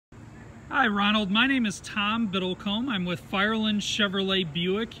Hi Ronald, my name is Tom Biddlecombe. I'm with Firelands Chevrolet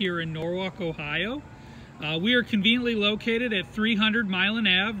Buick here in Norwalk, Ohio. We are conveniently located at 300 Milan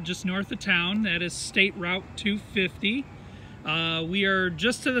Ave, just north of town. That is State Route 250. We are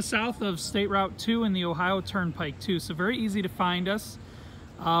just to the south of State Route 2 and the Ohio Turnpike too, so very easy to find us.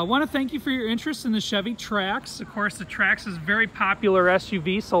 I want to thank you for your interest in the Chevy Trax. Of course, the Trax is a very popular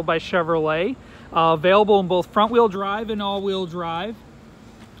SUV sold by Chevrolet, available in both front-wheel drive and all-wheel drive.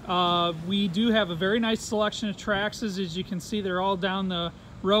 We do have a very nice selection of Traxes. As you can see, they're all down the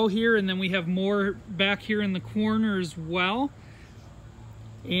row here, and then we have more back here in the corner as well.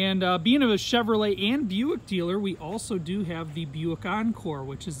 And being a Chevrolet and Buick dealer, we also do have the Buick Encore,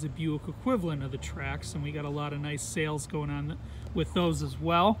 which is the Buick equivalent of the Trax, and we got a lot of nice sales going on with those as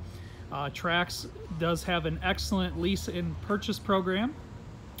well. Trax does have an excellent lease and purchase program,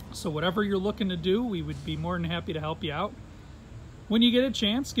 so whatever you're looking to do, we would be more than happy to help you out. When you get a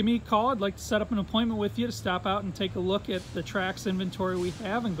chance, give me a call. I'd like to set up an appointment with you to stop out and take a look at the Trax inventory we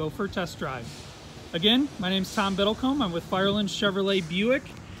have and go for a test drive. Again, my name's Tom Biddlecombe. I'm with Firelands Chevrolet Buick.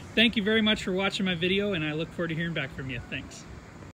 Thank you very much for watching my video, and I look forward to hearing back from you. Thanks.